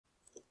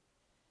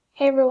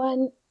Hey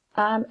everyone,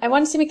 I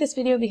wanted to make this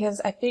video because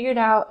I figured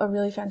out a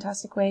really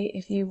fantastic way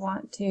if you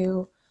want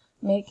to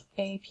make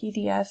a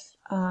PDF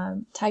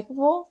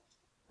typable.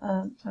 I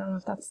don't know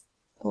if that's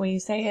the way you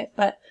say it,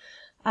 but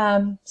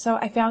so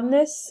I found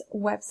this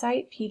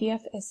website,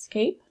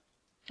 PDFescape.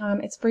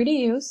 It's free to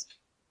use,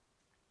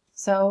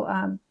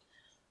 so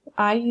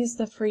I use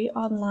the free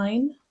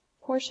online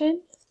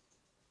portion.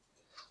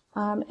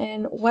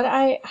 And what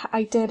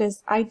I did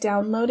is I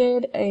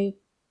downloaded a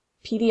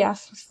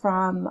PDF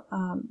from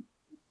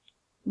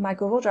my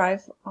Google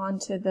Drive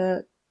onto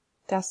the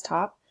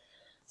desktop.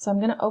 So I'm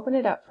going to open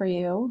it up for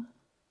you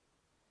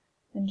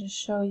and just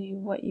show you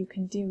what you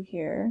can do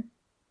here.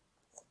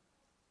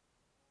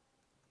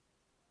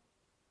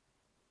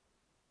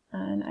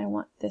 And I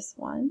want this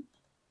one.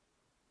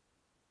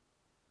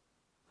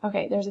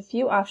 Okay, there's a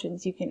few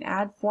options. You can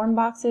add form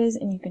boxes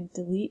and you can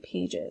delete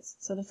pages.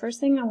 So the first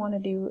thing I want to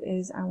do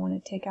is I want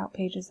to take out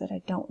pages that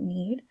I don't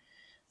need.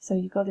 So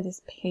you go to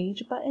this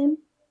page button.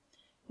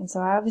 And so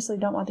I obviously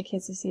don't want the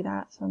kids to see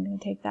that, so I'm going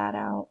to take that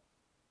out.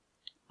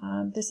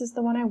 This is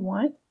the one I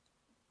want.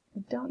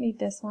 I don't need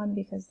this one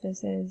because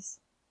this is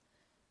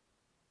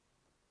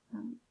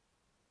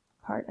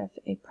part of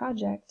a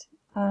project.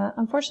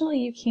 Unfortunately,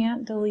 you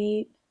can't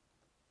delete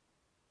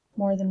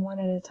more than one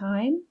at a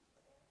time.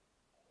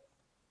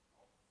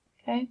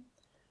 Okay,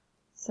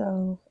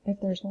 so if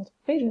there's multiple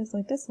pages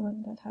like this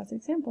one that has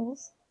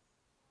examples.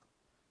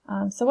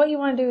 So what you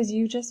want to do is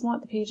you just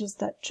want the pages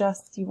that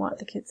you want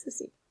the kids to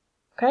see.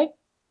 Okay?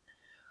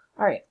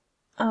 Alright.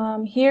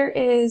 Here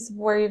is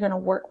where you're going to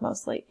work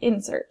mostly.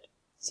 Insert.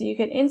 So you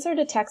can insert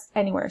a text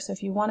anywhere. So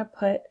if you want to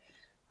put,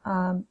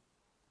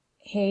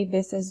 hey,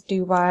 this is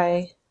due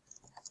by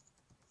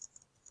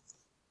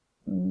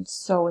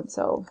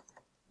so-and-so.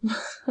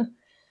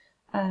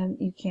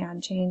 You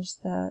can change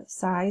the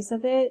size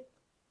of it.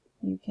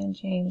 You can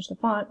change the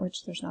font,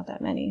 which there's not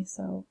that many.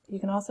 So you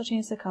can also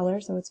change the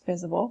color so it's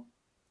visible.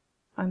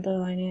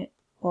 Underline it,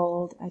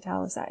 bold,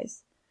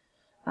 italicize.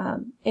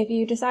 If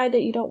you decide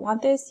that you don't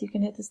want this, you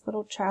can hit this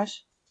little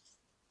trash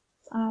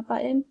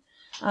button.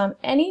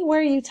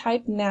 Anywhere you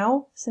type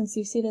now, since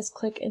you see this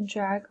click and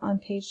drag on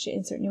page to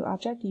insert new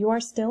object, you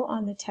are still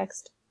on the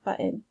text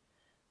button.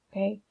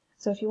 Okay,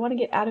 so if you want to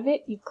get out of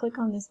it, you click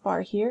on this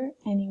bar here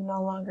and you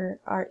no longer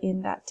are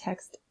in that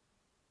text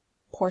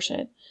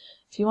portion.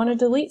 If you want to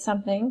delete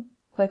something,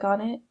 click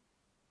on it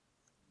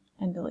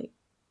and delete.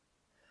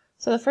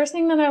 So the first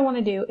thing that I want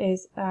to do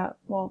is,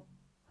 well,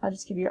 I'll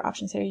just give you your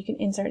options here. You can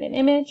insert an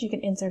image, you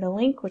can insert a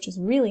link, which is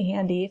really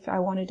handy if I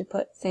wanted to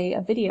put, say,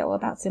 a video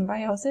about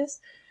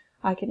symbiosis.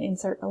 I can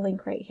insert a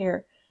link right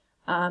here.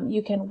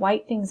 You can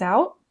white things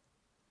out.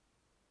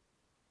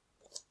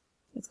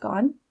 It's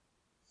gone.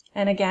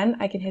 And again,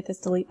 I can hit this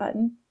delete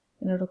button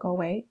and it'll go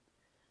away.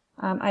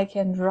 I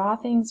can draw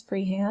things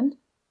freehand.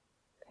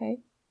 Okay.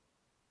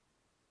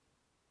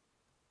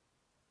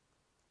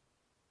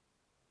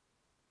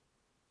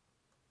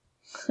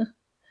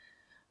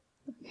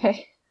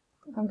 Okay.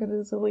 I'm going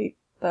to delete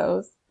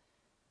those.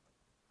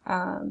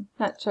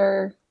 Not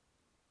sure.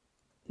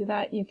 Do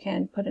that. You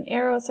can put an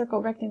arrow,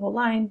 circle, rectangle,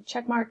 line,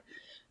 check mark.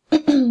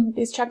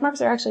 These check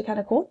marks are actually kind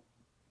of cool.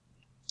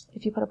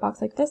 If you put a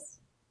box like this.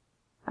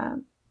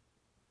 Oh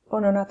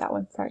no, not that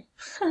one. Sorry.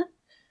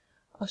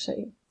 I'll show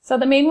you. So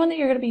the main one that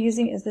you're going to be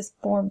using is this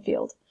form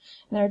field.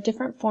 And there are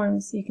different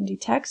forms. You can do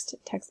text,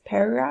 text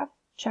paragraph,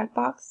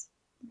 checkbox,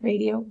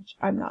 radio, which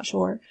I'm not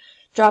sure,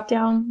 drop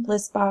down,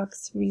 list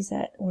box,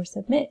 reset, or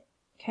submit.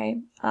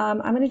 Okay, I'm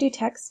going to do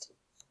text,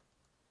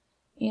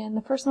 and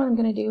the first one I'm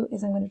going to do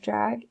is I'm going to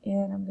drag,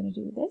 and I'm going to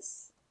do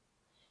this,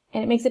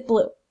 and it makes it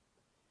blue.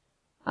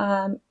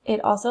 It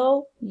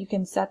also, you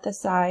can set the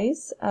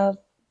size of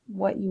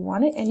what you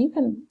want it, and you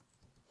can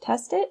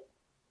test it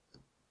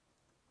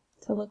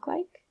to look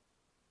like.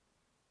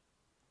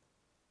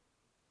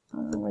 I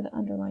don't know where the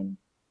underline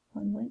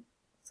one went.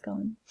 It's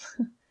gone.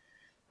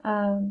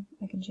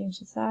 I can change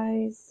the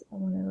size. I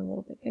want it a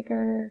little bit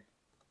bigger.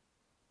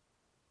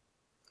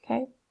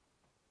 Okay.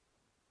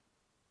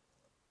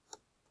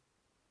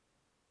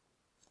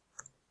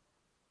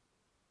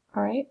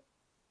 All right.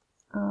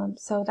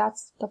 So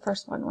that's the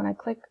first one. When I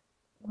click,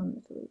 I'm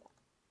going to delete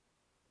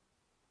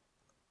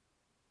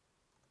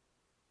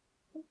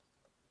that.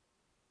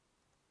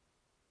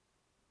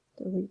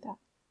 Delete that.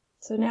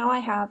 So now I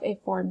have a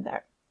form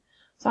there.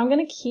 So I'm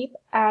going to keep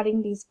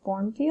adding these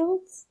form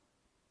fields.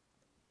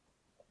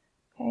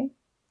 Okay.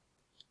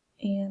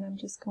 And I'm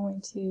just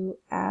going to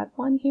add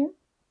one here.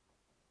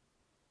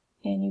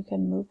 And you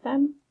can move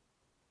them.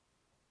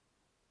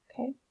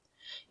 Okay.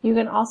 You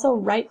can also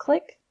right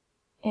click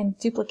and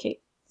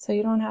duplicate. So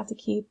you don't have to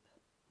keep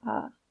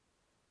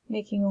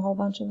making a whole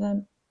bunch of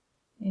them.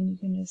 And you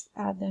can just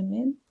add them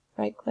in.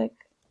 Right click,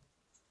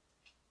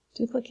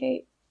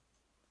 duplicate.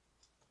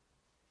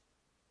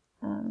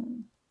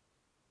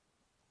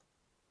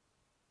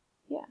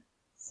 Yeah,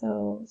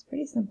 so it's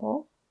pretty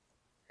simple.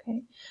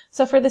 Okay,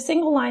 so for the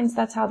single lines,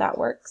 that's how that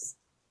works.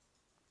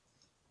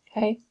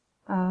 Okay,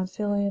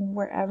 fill in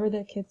wherever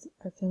the kids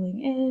are filling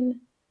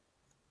in.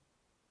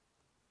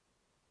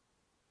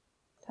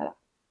 Ta-da.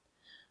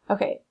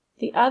 Okay,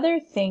 the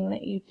other thing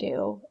that you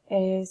do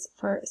is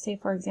say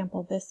for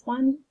example, this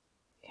one,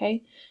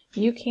 okay,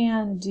 you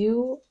can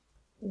do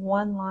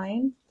one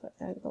line, but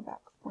I gotta go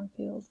back, form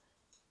field.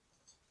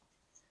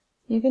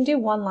 You can do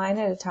one line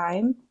at a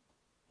time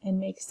and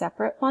make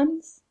separate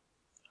ones.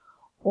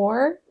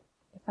 Or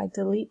if I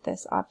delete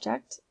this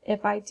object,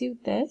 if I do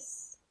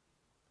this,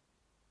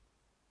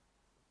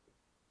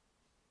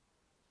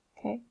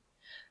 okay,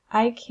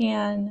 I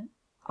can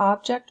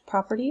object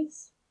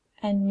properties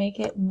and make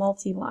it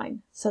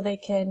multi-line so they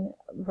can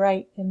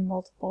write in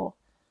multiple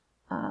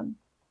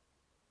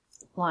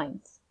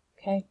lines,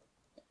 okay?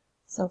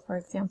 So for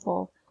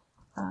example,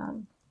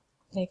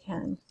 they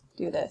can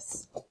do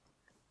this,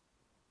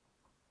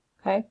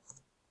 okay?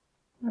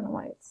 I don't know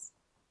why it's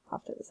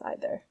off to the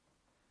side there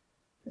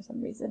for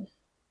some reason,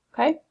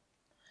 okay?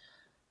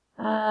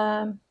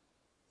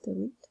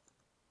 Delete.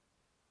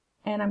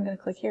 And I'm going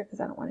to click here because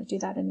I don't want to do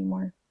that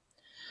anymore.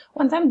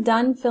 Once I'm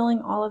done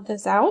filling all of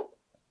this out,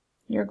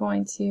 you're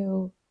going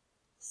to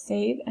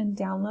save and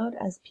download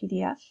as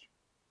PDF,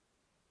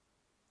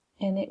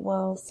 and it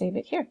will save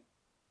it here.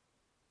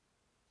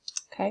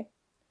 Okay.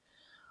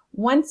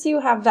 Once you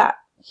have that,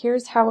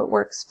 here's how it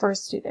works for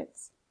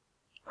students.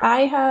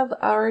 I have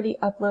already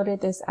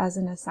uploaded this as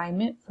an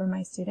assignment for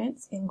my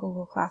students in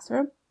Google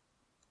Classroom.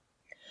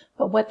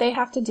 But what they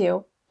have to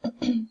do,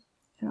 and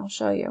I'll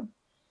show you,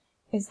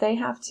 is they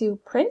have to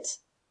print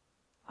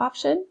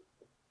option,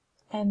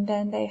 and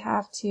then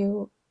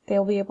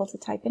they'll be able to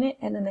type in it,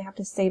 and then they have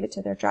to save it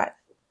to their drive.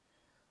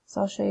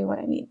 So I'll show you what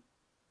I mean.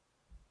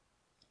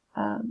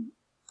 I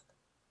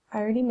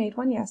already made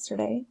one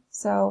yesterday,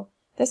 so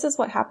this is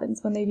what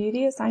happens when they view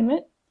the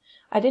assignment.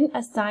 I didn't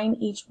assign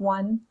each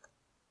one.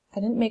 I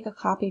didn't make a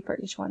copy for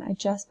each one. I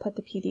just put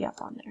the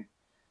PDF on there.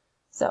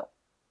 So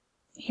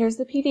here's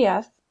the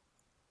PDF.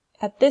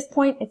 At this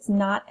point, it's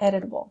not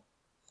editable.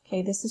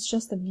 Okay, this is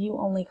just a view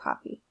only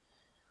copy.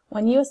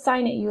 When you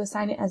assign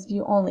it as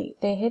view only.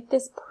 They hit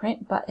this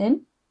print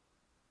button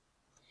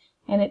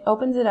and it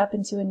opens it up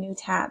into a new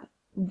tab.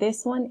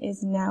 This one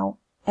is now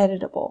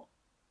editable.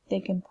 They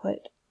can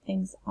put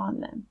things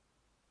on them.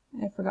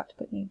 I forgot to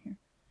put name here.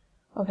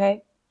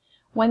 Okay,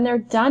 when they're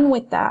done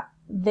with that,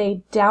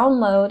 they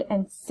download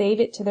and save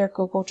it to their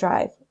Google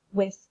Drive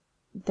with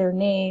their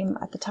name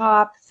at the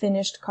top,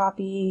 finished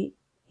copy,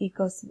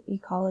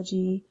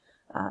 ecology,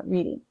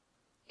 reading.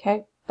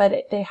 Okay,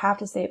 but they have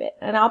to save it.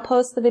 And I'll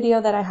post the video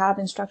that I have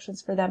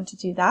instructions for them to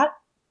do that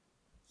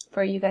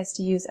for you guys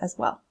to use as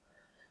well.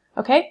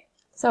 Okay,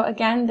 so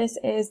again, this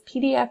is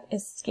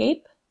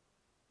PDFescape,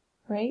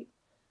 right?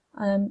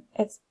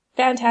 It's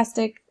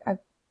fantastic. I'm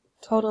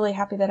totally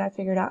happy that I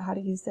figured out how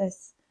to use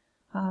this.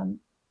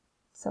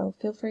 So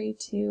feel free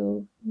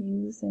to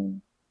use,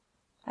 and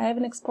I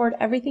haven't explored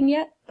everything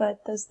yet,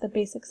 but those are the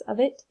basics of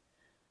it.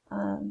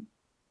 I'm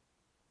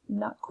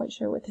not quite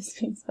sure what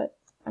this means, but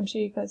I'm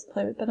sure you guys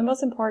play with it. But the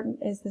most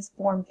important is this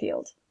form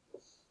field.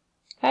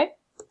 Okay?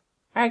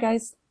 All right,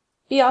 guys.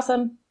 Be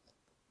awesome.